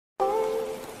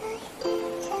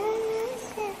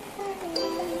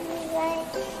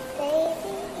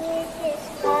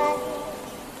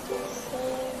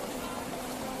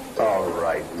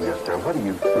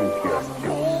you think you're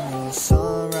doing?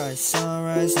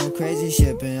 Sunrise, no crazy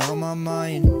shit been on my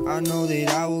mind. I know that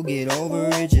I will get over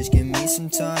it, just give me some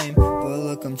time. But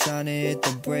look, I'm trying to hit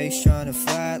the brakes, trying to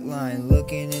flatline.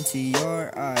 Looking into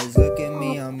your eyes, look at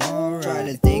me, I'm alright. Trying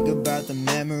to think about the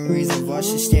memories of us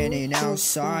just standing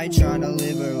outside, trying to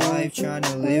live our life, trying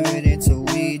to live it until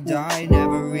we die.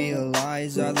 Never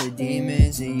realize all the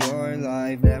demons in your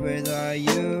life. Never thought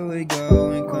you would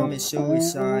go and commit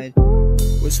suicide.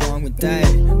 What's wrong with that?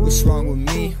 What's wrong with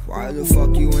me? Why the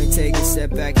fuck you ain't take a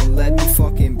step back and let me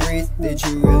fucking breathe? Did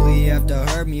you really have to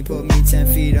hurt me? Put me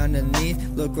 10 feet underneath?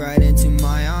 Look right into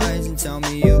my eyes and tell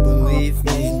me you believe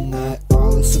me. Isn't that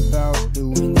all it's about?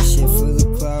 Doing this shit for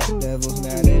the clout. Devil's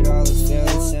mad at all his failed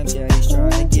attempts, yeah, he's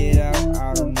trying to get out.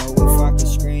 I don't know if I can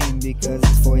scream because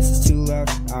his voice is too loud.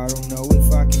 I don't know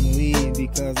if I can leave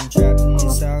because I'm trapped in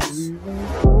this house.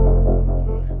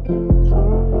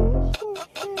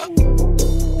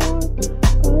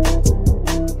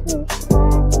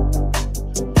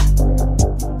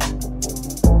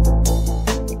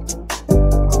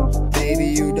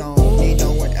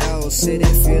 Sitting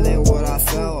feeling what I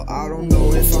felt. I don't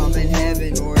know if I'm in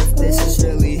heaven or if this is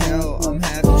really hell. I'm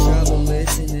having trouble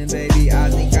listening, baby, I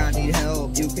think I need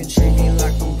help. You can treat me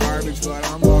like I'm garbage, but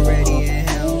I'm already in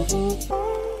hell.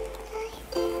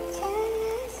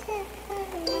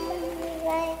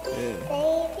 Yeah.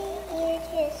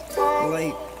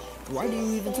 Like, why do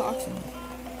you even talk to me?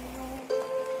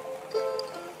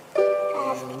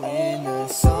 In the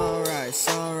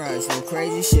sunrise, no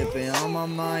crazy shit been on my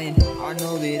mind. I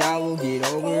know that I will get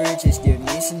over it, just give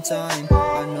me some time.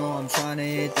 I know I'm trying to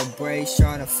hit the brakes,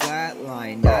 trying to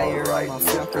flatline. Now you're on my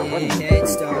fucking head,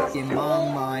 stuck in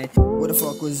my mind. Where the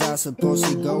fuck was I supposed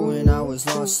to go when I was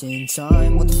lost in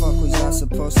time? What the fuck was I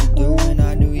supposed to do when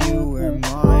I knew you were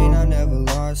mine? I never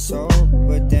lost hope,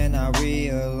 but then I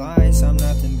realized I'm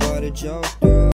nothing but a joke.